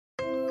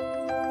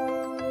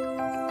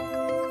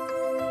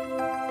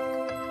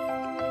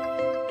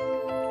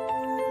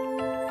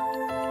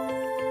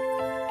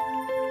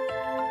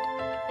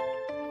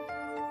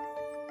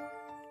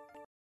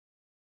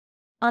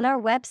On our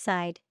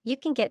website, you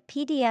can get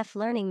PDF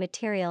learning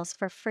materials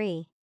for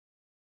free.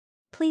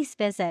 Please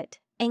visit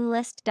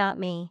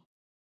englist.me.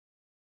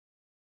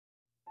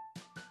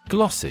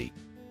 Glossy.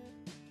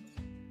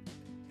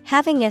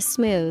 Having a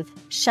smooth,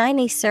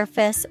 shiny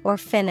surface or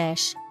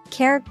finish,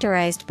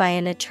 characterized by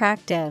an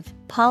attractive,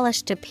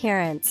 polished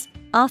appearance,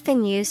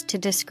 often used to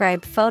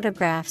describe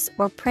photographs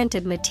or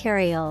printed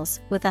materials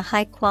with a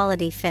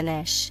high-quality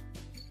finish.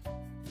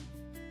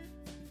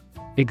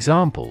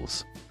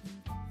 Examples: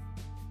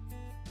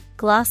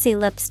 glossy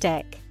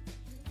lipstick,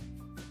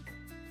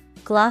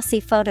 glossy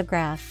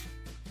photograph.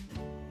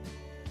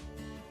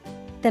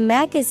 The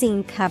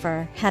magazine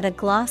cover had a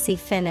glossy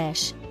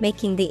finish,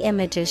 making the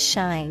images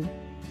shine.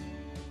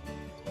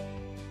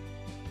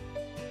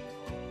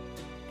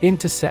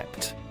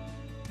 Intercept.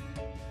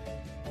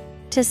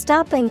 To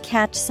stop and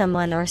catch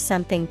someone or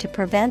something to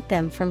prevent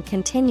them from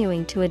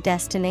continuing to a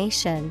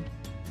destination.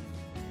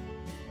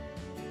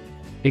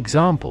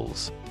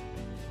 Examples: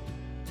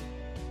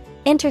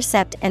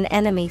 intercept an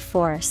enemy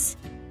force,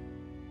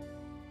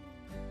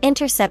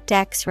 intercept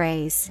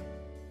X-rays.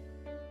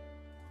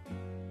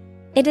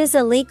 It is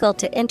illegal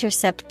to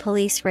intercept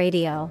police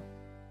radio.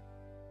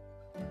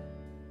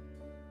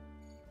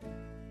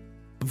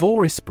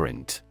 Voice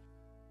print.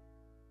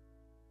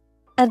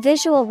 A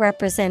visual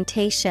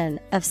representation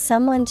of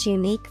someone's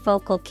unique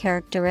vocal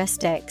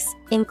characteristics,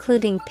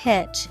 including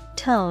pitch,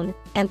 tone,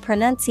 and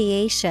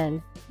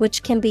pronunciation,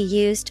 which can be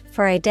used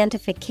for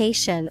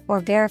identification or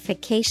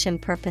verification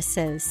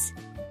purposes.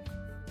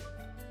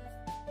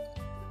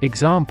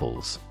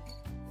 Examples: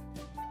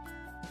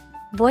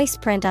 voice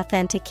print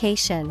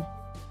authentication,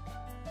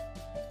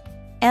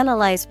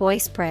 analyze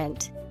voice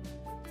print.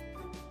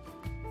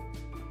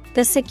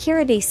 The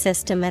security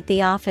system at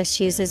the office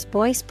uses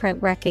voice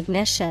print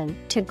recognition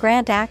to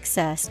grant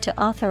access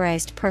to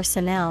authorized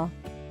personnel.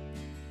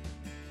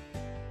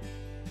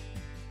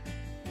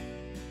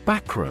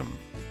 Backroom.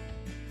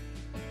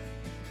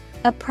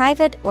 A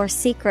private or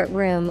secret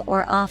room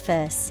or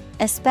office,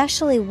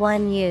 especially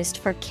one used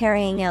for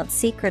carrying out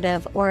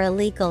secretive or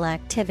illegal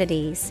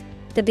activities,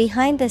 the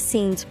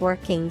behind-the-scenes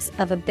workings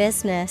of a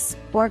business,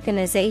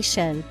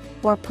 organization,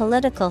 or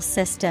political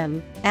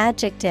system.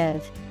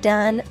 Adjective,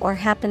 done or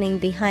happening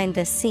behind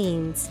the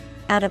scenes,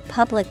 out of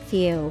public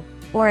view,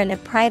 or in a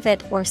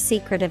private or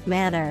secretive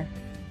manner.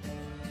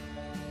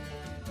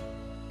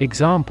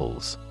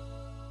 Examples: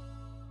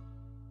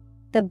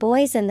 the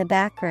boys in the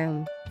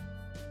backroom,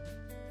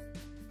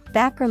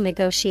 backroom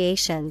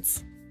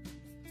negotiations.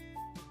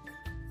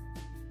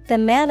 The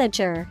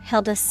manager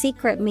held a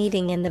secret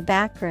meeting in the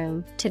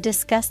backroom to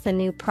discuss the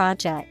new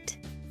project.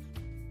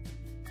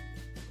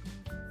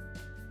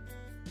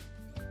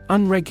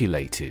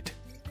 Unregulated.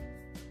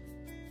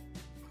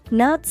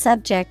 Not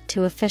subject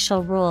to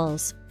official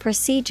rules,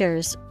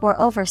 procedures, or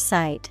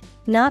oversight,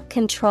 not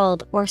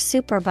controlled or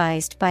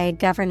supervised by a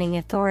governing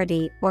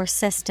authority or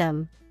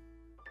system.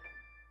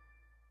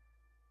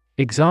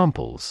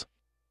 Examples: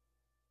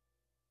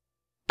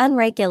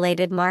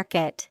 unregulated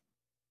market,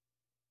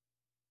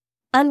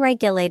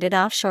 unregulated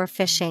offshore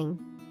fishing.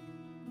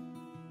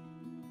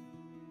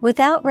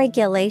 Without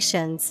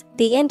regulations,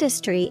 the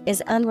industry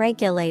is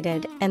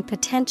unregulated and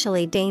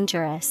potentially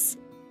dangerous.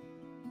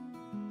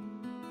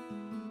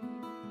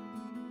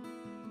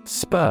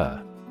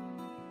 Spur.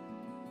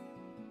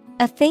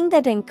 A thing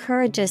that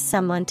encourages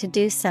someone to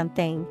do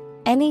something,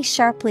 any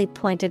sharply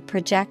pointed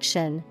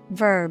projection.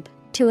 Verb,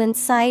 to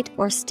incite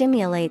or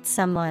stimulate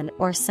someone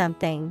or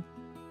something.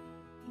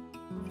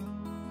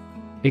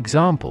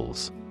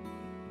 Examples: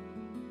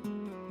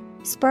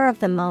 spur of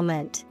the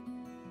moment,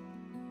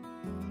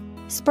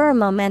 spur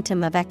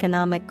momentum of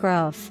economic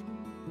growth.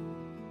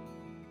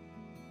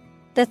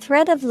 The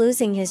threat of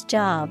losing his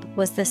job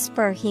was the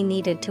spur he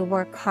needed to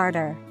work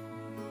harder.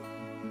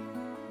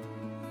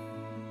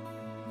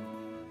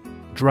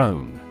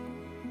 Drone.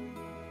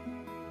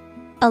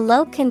 A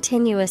low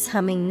continuous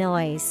humming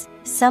noise,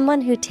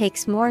 someone who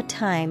takes more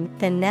time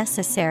than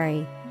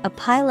necessary, a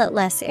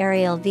pilotless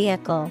aerial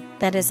vehicle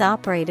that is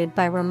operated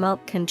by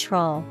remote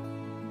control.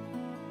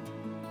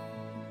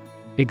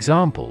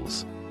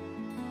 Examples: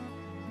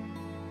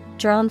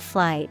 drone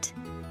flight,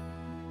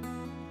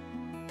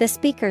 the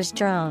speaker's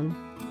drone.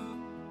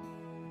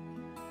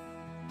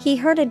 He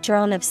heard a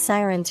drone of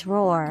sirens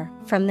roar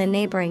from the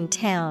neighboring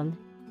town.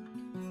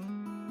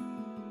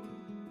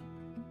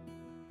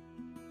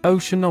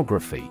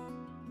 Oceanography.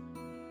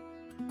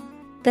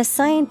 The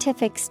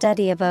scientific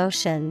study of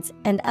oceans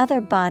and other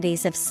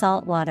bodies of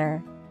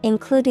saltwater,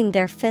 including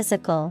their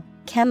physical,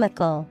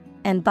 chemical,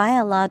 and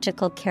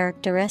biological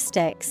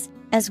characteristics,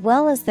 as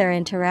well as their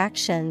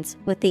interactions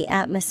with the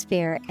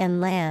atmosphere and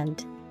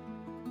land.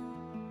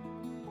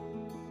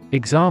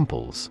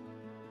 Examples: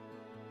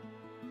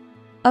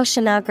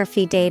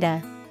 oceanography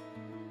data,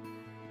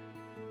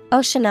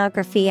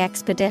 oceanography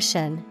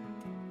expedition.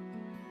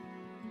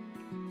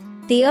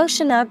 The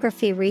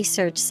Oceanography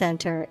Research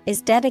Center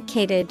is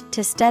dedicated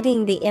to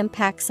studying the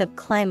impacts of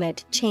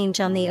climate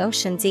change on the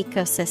ocean's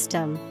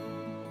ecosystem.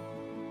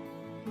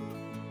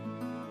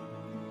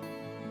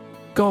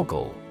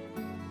 Goggle.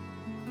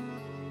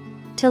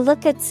 To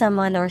look at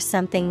someone or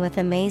something with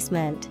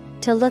amazement,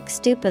 to look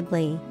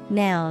stupidly,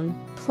 noun,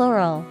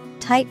 plural,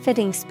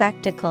 tight-fitting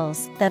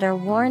spectacles that are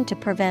worn to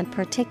prevent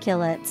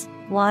particulates,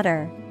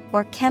 water,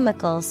 or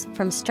chemicals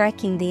from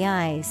striking the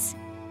eyes.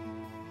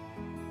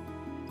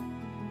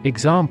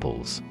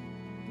 Examples: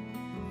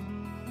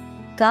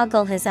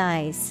 Goggle his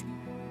eyes.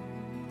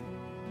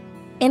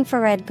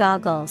 Infrared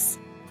goggles.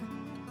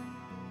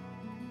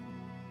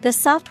 The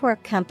software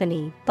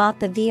company bought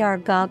the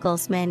VR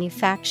goggles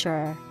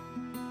manufacturer.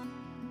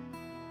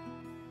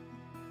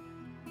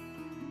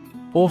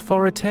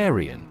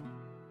 Authoritarian.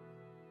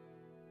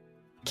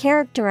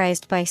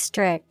 Characterized by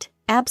strict,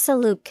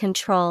 absolute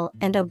control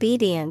and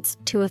obedience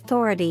to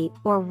authority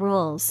or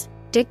rules,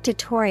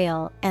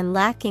 dictatorial and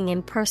lacking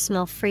in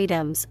personal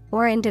freedoms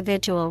or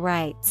individual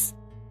rights.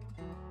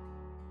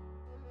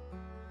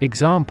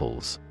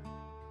 Examples: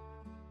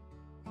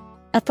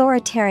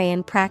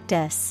 Authoritarian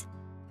practice.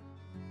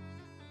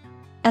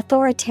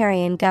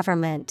 Authoritarian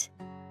government.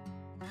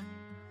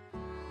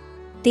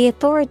 The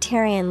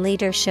authoritarian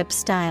leadership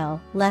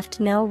style left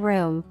no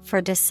room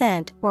for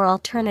dissent or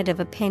alternative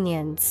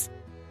opinions.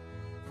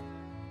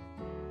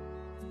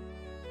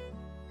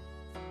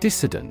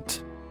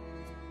 Dissident.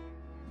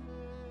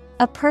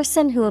 A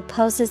person who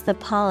opposes the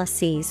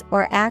policies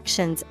or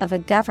actions of a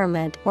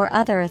government or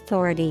other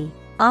authority,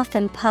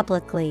 often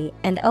publicly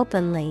and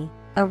openly,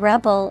 a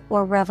rebel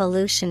or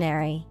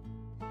revolutionary.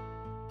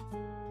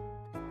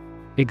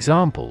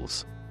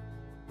 Examples: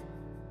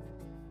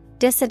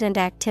 Dissident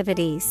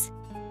activities.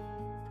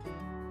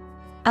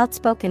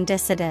 Outspoken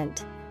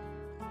dissident.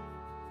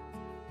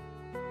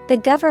 The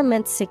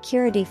government's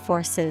security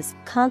forces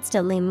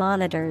constantly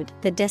monitored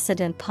the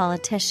dissident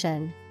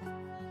politician.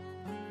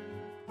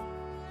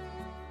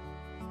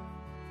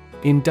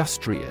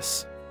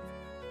 Industrious.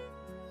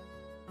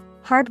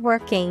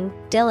 Hardworking,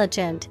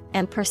 diligent,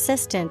 and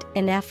persistent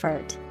in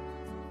effort.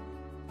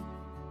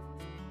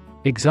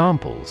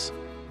 Examples: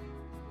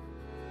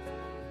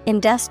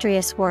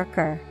 Industrious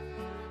worker.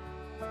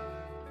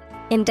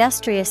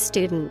 Industrious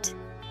student.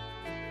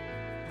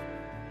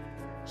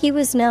 He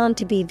was known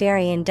to be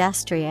very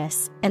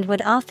industrious and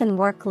would often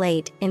work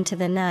late into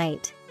the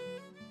night.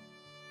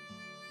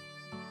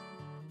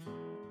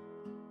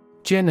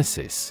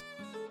 Genesis.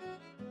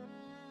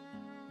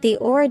 The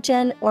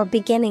origin or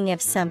beginning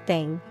of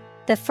something.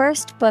 The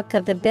first book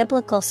of the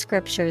biblical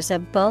scriptures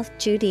of both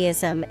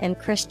Judaism and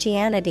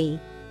Christianity,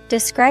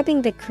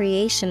 describing the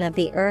creation of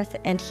the earth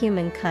and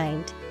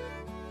humankind.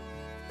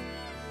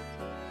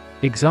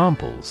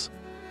 Examples: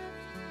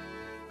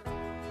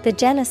 The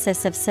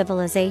genesis of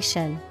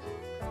civilization.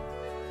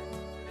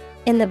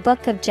 In the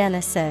book of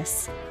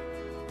Genesis.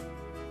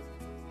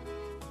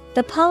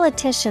 The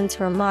politician's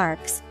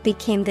remarks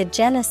became the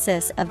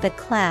genesis of the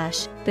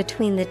clash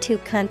between the two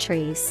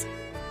countries.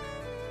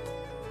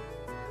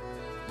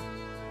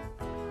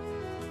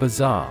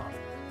 Bazaar.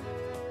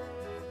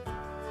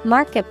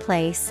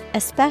 Marketplace,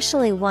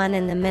 especially one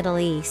in the Middle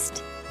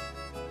East.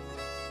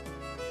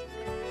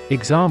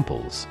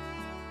 Examples: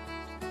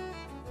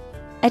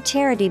 A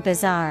charity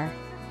bazaar.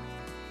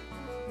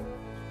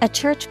 A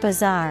church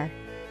bazaar.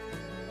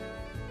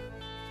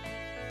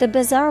 The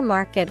bazaar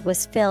market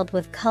was filled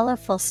with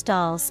colorful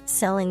stalls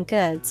selling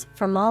goods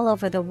from all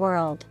over the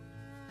world.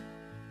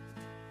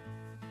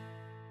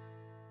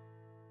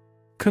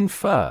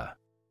 Confer.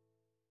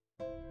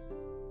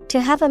 To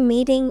have a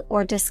meeting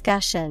or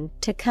discussion,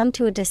 to come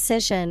to a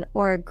decision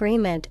or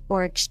agreement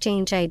or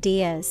exchange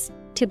ideas,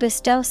 to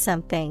bestow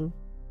something.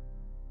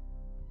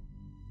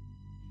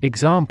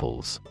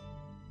 Examples: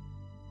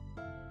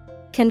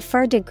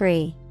 Confer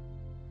degree.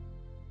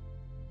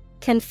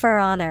 Confer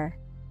honor.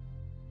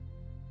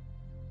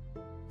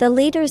 The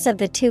leaders of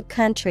the two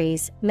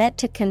countries met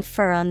to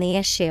confer on the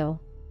issue.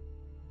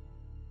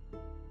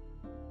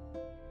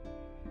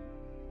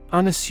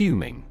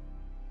 Unassuming.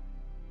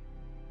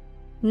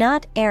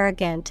 Not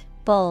arrogant,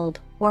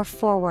 bold, or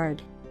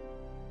forward.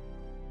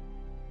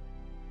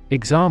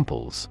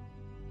 Examples: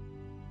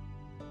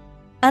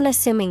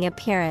 Unassuming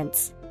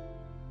appearance.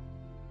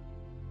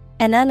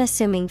 An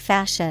unassuming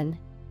fashion.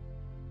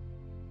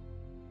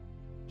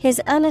 His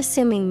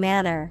unassuming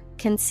manner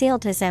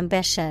concealed his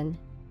ambition.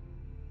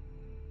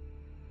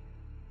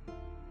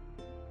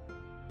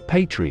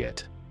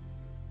 Patriot.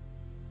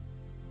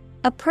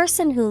 A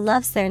person who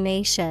loves their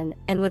nation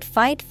and would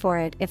fight for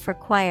it if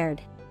required.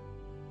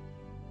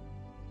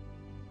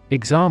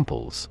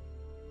 Examples: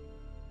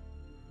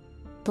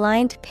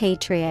 Blind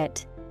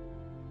patriot.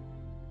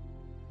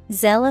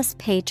 Zealous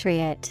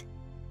patriot.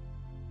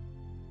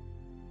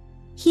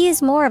 He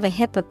is more of a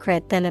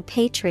hypocrite than a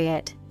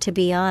patriot, to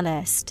be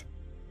honest.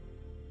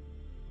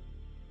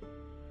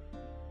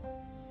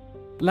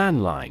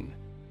 Landline.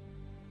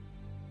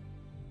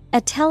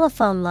 A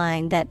telephone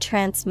line that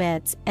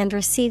transmits and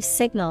receives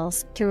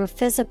signals through a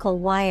physical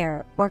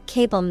wire or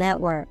cable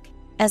network,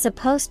 as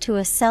opposed to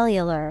a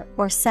cellular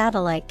or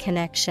satellite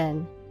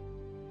connection.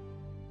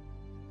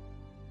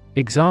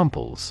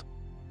 Examples: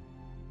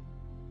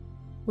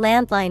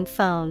 Landline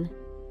phone.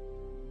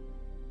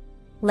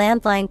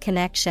 Landline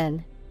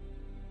connection.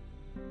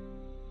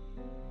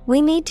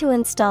 We need to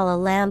install a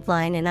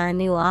landline in our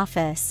new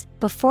office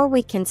before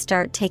we can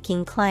start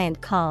taking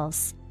client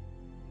calls.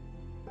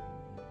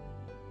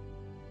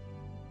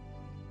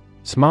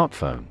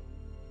 Smartphone.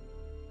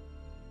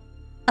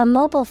 A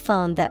mobile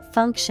phone that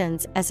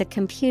functions as a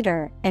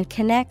computer and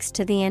connects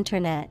to the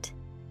internet.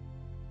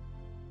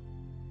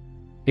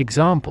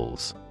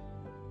 Examples: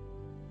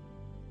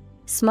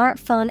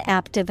 Smartphone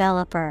app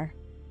developer.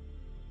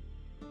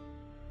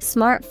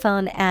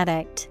 Smartphone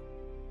addict.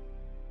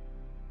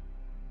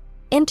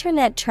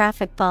 Internet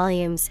traffic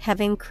volumes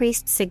have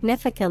increased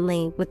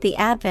significantly with the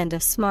advent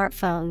of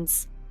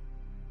smartphones.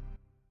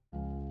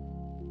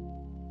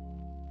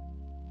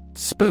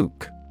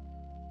 Spook.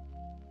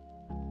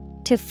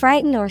 To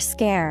frighten or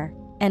scare,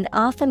 and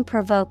often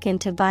provoke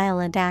into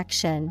violent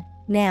action.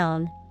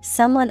 Noun,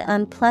 someone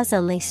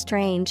unpleasantly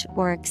strange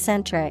or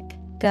eccentric.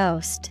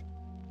 Ghost.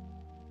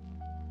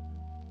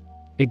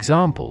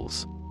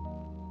 Examples: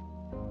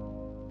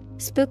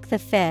 Spook the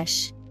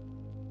fish.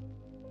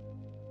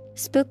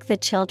 Spook the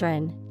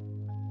children.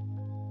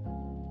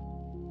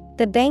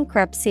 The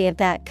bankruptcy of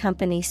that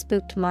company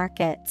spooked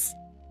markets.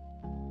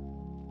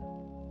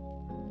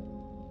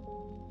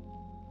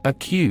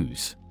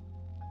 Accuse.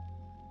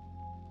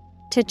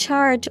 To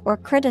charge or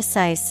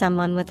criticize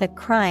someone with a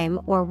crime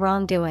or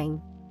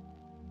wrongdoing.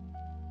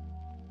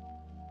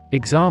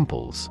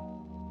 Examples: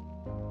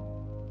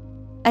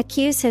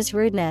 Accuse his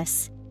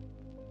rudeness.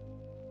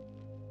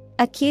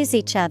 Accuse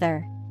each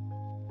other.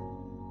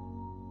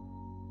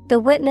 The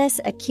witness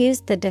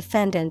accused the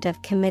defendant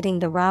of committing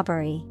the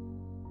robbery.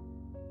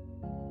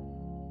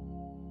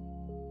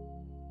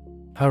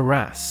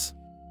 Harass.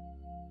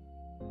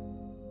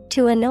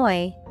 To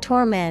annoy,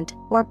 torment,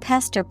 or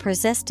pester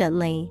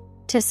persistently,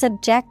 to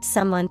subject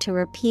someone to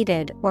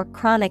repeated or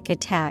chronic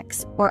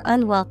attacks or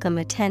unwelcome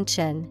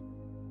attention.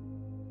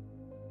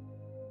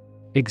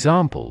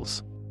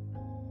 Examples: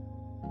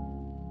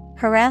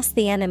 Harass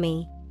the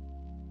enemy.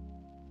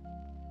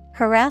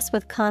 Harass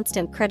with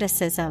constant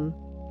criticism.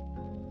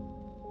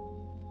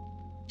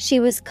 She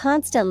was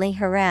constantly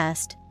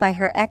harassed by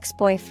her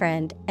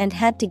ex-boyfriend and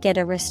had to get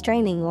a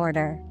restraining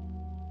order.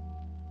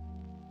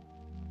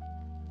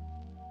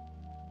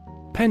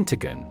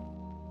 Pentagon.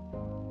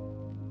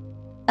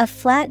 A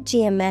flat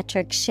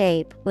geometric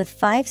shape with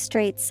 5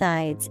 straight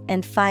sides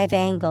and 5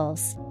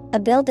 angles, a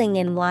building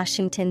in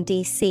Washington,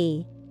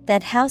 D.C.,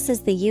 that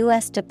houses the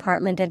U.S.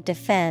 Department of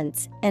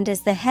Defense and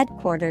is the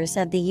headquarters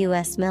of the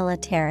U.S.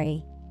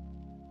 military.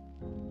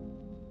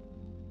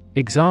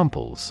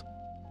 Examples: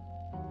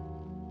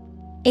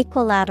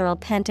 Equilateral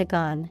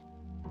pentagon.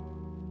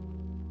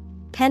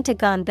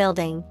 Pentagon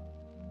building.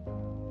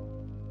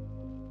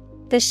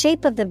 The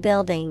shape of the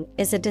building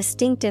is a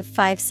distinctive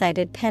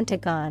 5-sided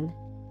pentagon.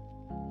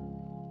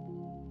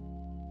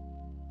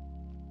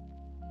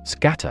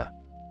 Scatter.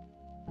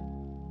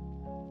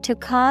 To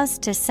cause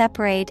to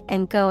separate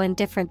and go in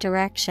different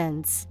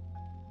directions.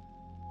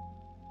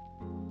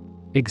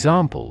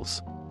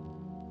 Examples: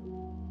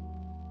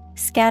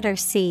 Scatter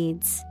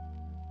seeds.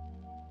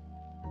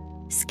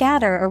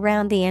 Scatter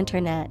around the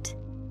internet.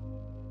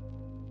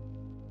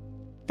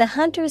 The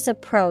hunter's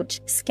approach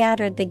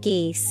scattered the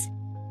geese.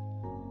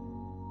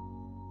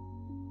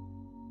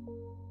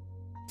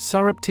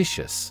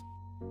 Surreptitious.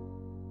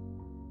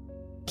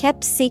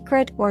 Kept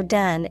secret or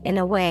done in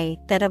a way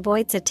that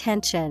avoids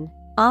attention,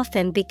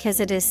 often because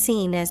it is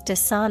seen as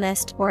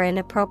dishonest or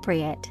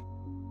inappropriate.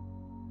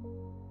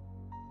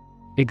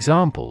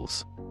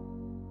 Examples: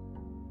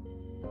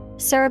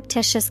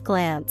 Surreptitious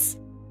glance.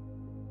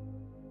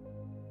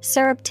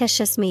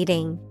 Surreptitious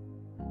meeting.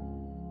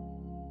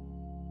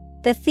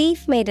 The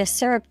thief made a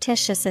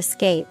surreptitious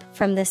escape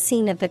from the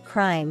scene of the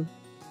crime.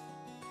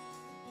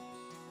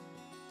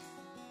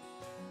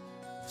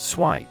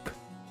 Swipe.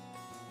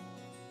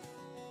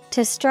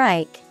 To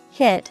strike,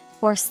 hit,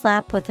 or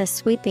slap with a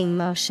sweeping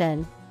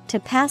motion. To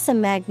pass a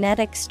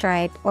magnetic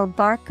stripe or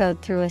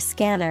barcode through a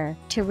scanner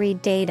to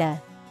read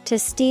data. To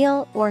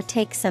steal or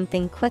take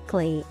something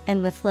quickly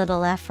and with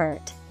little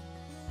effort.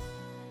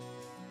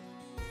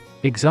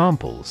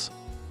 Examples: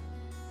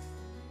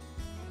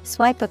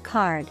 Swipe a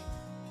card.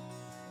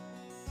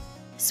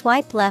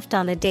 Swipe left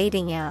on a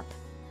dating app.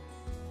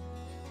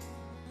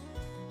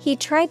 He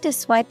tried to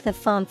swipe the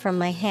phone from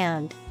my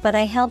hand, but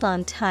I held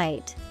on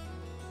tight.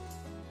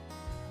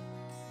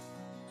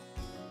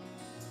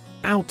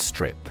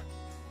 Outstrip.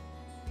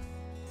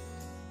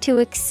 To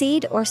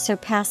exceed or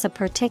surpass a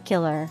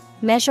particular,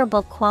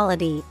 measurable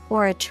quality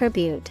or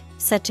attribute,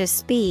 such as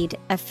speed,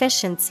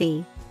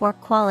 efficiency, or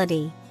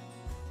quality.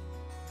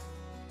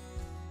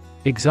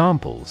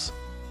 Examples: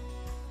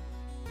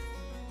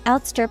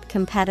 Outstrip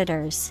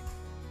competitors.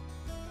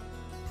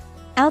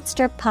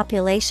 Outstrip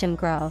population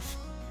growth.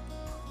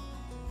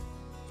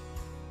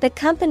 The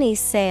company's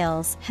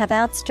sales have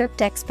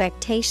outstripped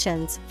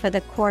expectations for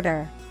the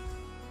quarter.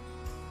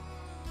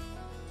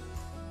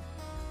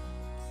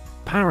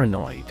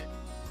 Paranoid.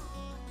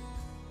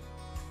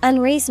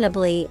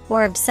 Unreasonably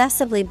or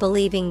obsessively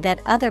believing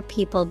that other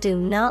people do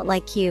not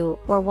like you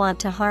or want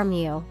to harm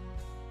you.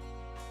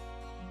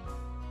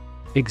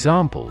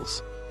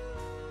 Examples: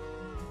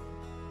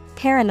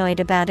 Paranoid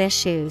about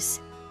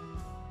issues.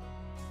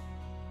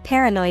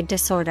 Paranoid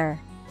disorder.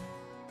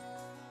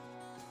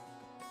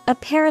 A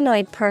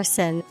paranoid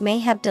person may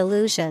have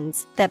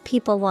delusions that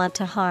people want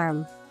to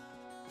harm.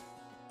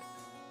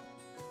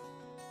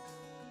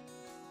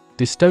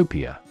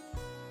 Dystopia.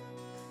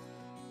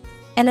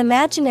 An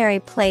imaginary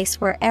place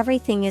where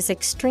everything is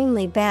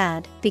extremely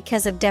bad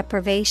because of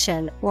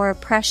deprivation or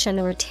oppression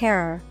or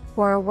terror,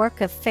 or a work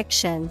of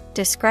fiction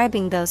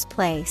describing those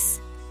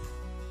places.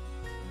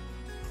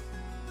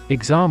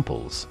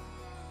 Examples: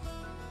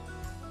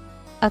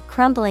 a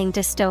crumbling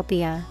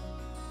dystopia.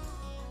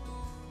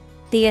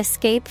 The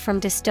escape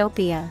from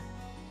dystopia.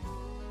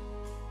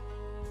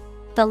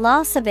 The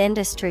loss of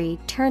industry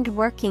turned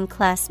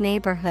working-class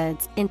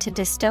neighborhoods into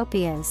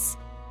dystopias.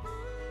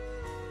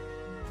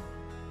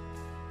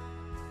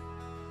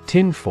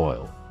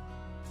 Tinfoil.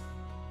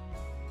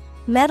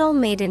 Metal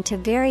made into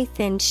very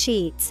thin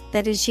sheets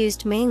that is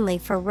used mainly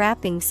for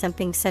wrapping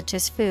something such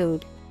as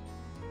food.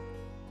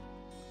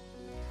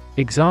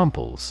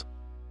 Examples: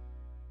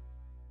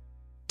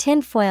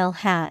 tinfoil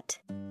hat.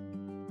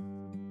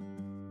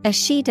 A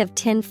sheet of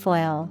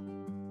tinfoil.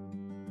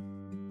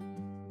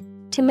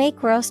 To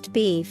make roast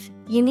beef,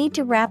 you need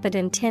to wrap it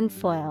in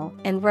tinfoil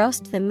and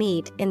roast the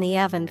meat in the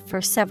oven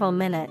for several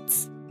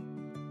minutes.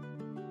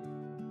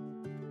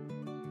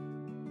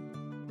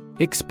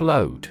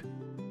 Explode.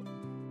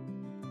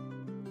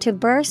 To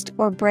burst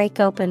or break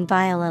open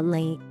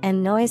violently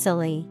and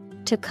noisily,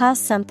 to cause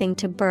something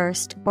to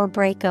burst or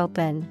break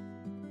open.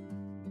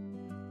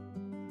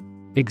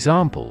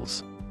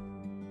 Examples: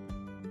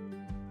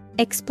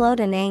 explode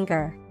in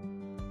anger.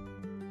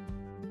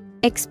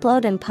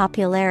 Explode in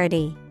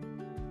popularity.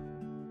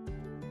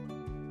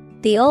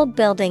 The old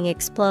building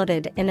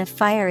exploded in a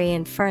fiery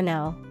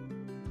inferno.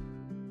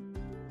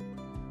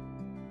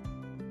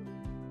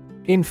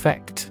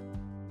 Infect.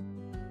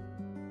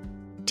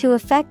 To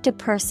affect a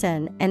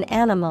person, an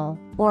animal,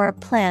 or a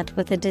plant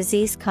with a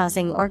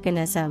disease-causing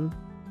organism.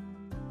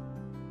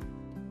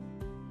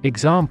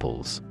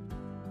 Examples: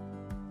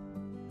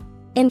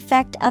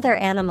 infect other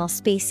animal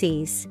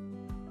species.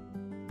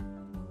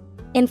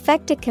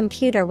 Infect a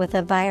computer with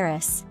a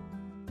virus.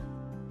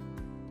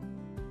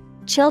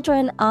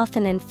 Children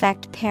often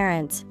infect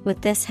parents with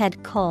this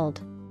head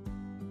cold.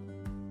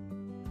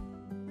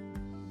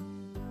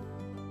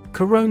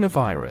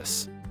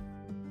 Coronavirus.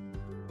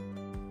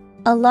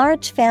 A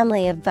large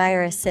family of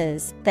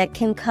viruses that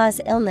can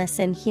cause illness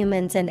in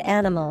humans and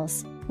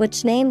animals,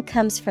 which name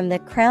comes from the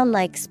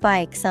crown-like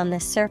spikes on the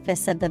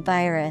surface of the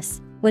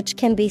virus, which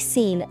can be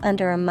seen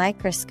under a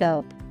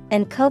microscope,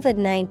 and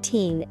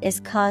COVID-19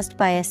 is caused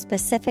by a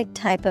specific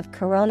type of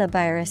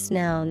coronavirus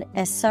known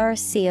as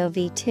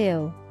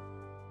SARS-CoV-2.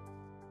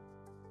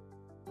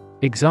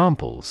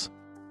 Examples: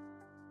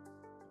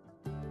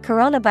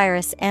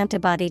 coronavirus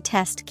antibody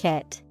test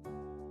kit.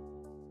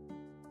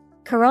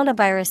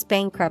 Coronavirus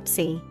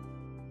bankruptcy.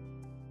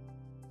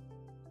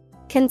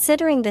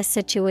 Considering the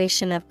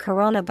situation of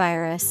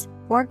coronavirus,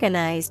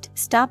 organized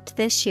stopped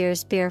this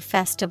year's beer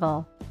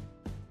festival.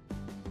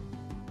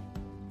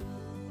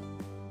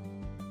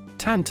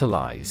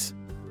 Tantalize.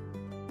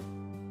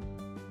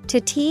 To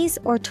tease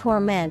or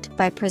torment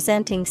by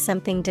presenting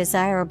something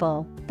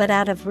desirable, but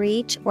out of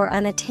reach or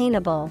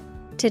unattainable.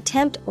 To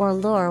tempt or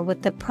lure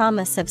with the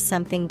promise of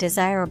something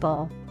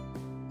desirable.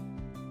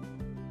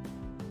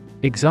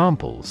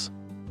 Examples: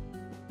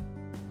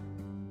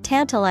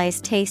 tantalize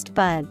taste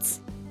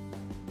buds.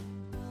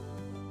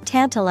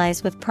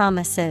 Tantalize with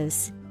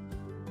promises.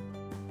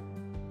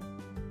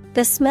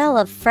 The smell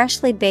of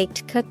freshly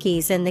baked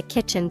cookies in the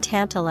kitchen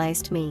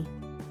tantalized me.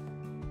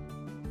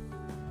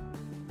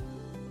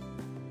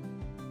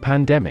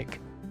 Pandemic.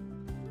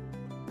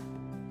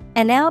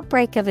 An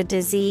outbreak of a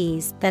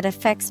disease that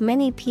affects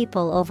many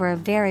people over a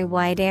very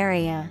wide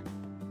area.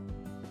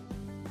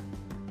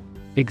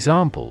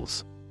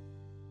 Examples: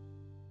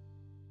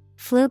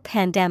 flu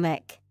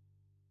pandemic.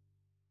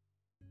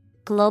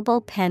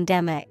 Global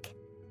pandemic.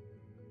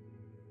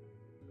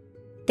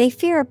 They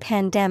fear a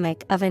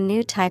pandemic of a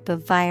new type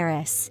of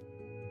virus.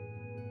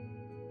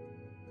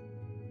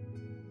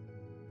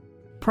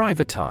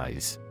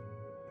 Privatize.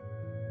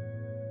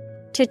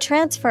 To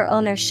transfer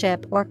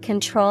ownership or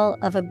control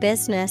of a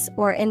business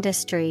or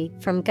industry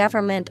from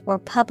government or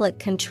public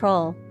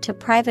control to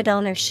private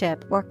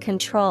ownership or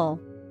control.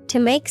 To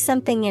make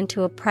something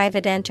into a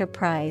private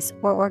enterprise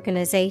or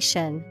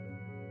organization.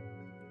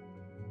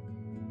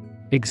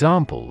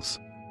 Examples: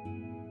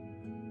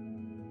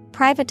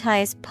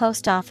 privatize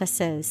post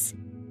offices.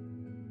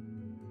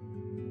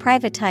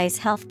 Privatize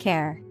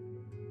healthcare.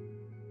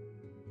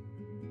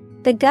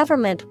 The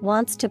government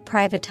wants to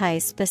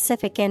privatize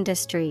specific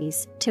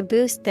industries to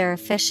boost their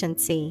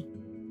efficiency.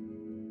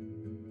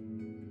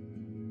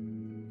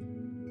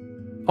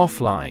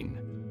 Offline.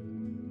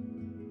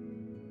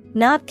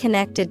 Not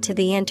connected to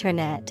the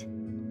internet.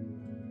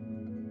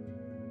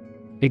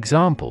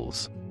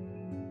 Examples: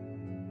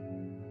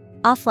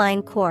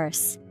 offline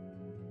course.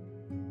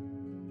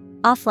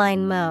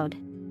 Offline mode.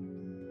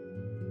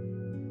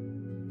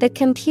 The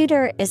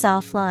computer is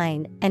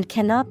offline and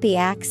cannot be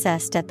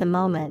accessed at the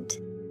moment.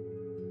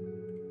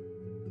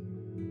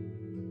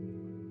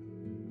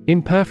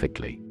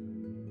 Imperfectly.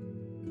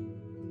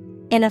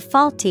 In a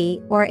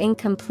faulty or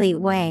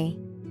incomplete way.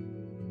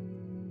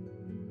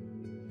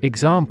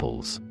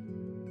 Examples: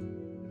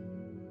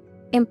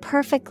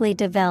 imperfectly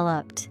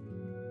developed.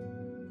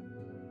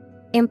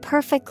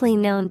 Imperfectly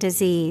known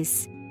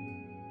disease.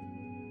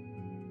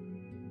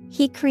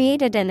 He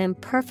created an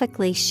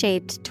imperfectly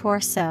shaped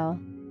torso.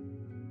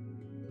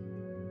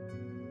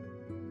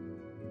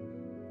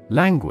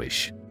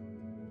 Languish.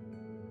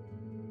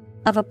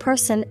 Of a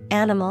person,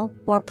 animal,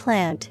 or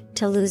plant,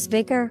 to lose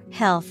vigor,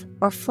 health,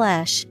 or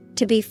flesh,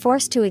 to be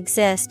forced to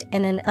exist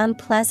in an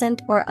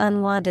unpleasant or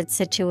unwanted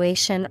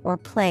situation or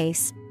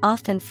place,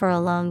 often for a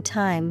long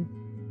time.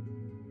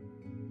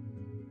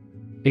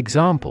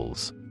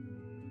 Examples: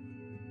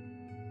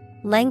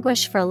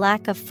 languish for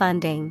lack of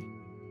funding.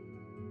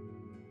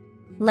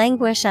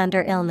 Languish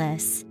under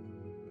illness.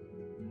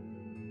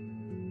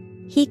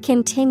 He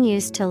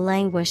continues to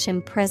languish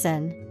in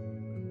prison.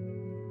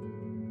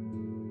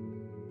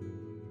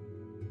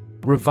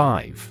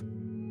 Revive.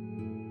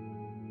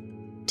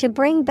 To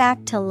bring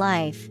back to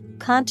life,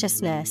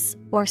 consciousness,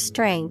 or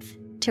strength,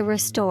 to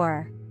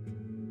restore.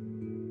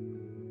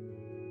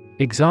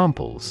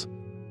 Examples: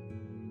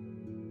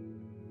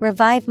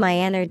 revive my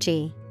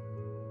energy.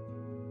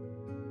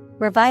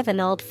 Revive an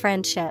old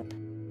friendship.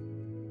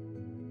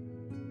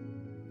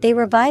 They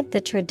revived the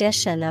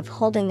tradition of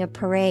holding a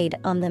parade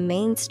on the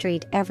main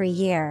street every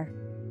year.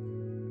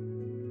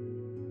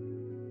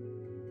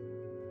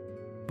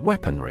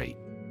 Weaponry.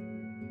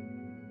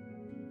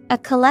 A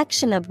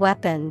collection of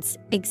weapons,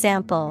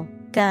 example,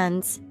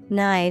 guns,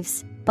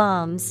 knives,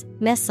 bombs,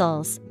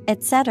 missiles,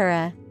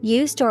 etc.,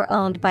 used or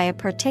owned by a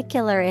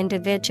particular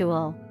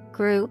individual,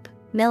 group,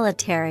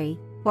 military,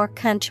 or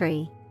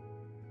country.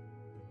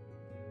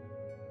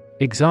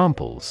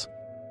 Examples: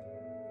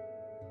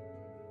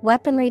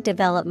 weaponry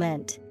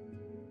development.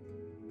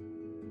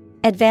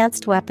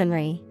 Advanced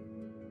weaponry.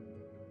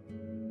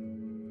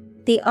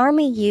 The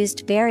army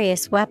used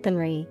various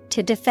weaponry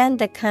to defend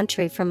the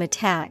country from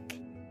attack.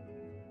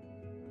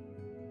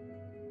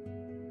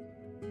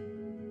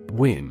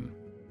 Whim.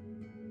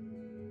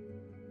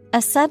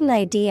 A sudden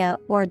idea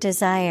or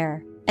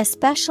desire,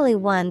 especially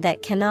one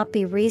that cannot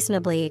be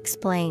reasonably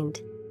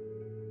explained.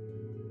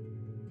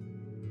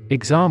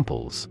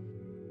 Examples: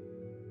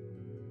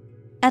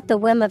 at the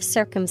whim of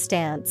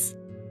circumstance.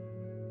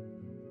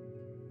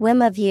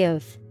 Whim of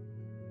youth.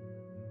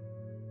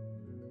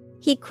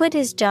 He quit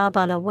his job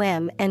on a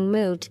whim and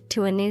moved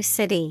to a new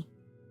city.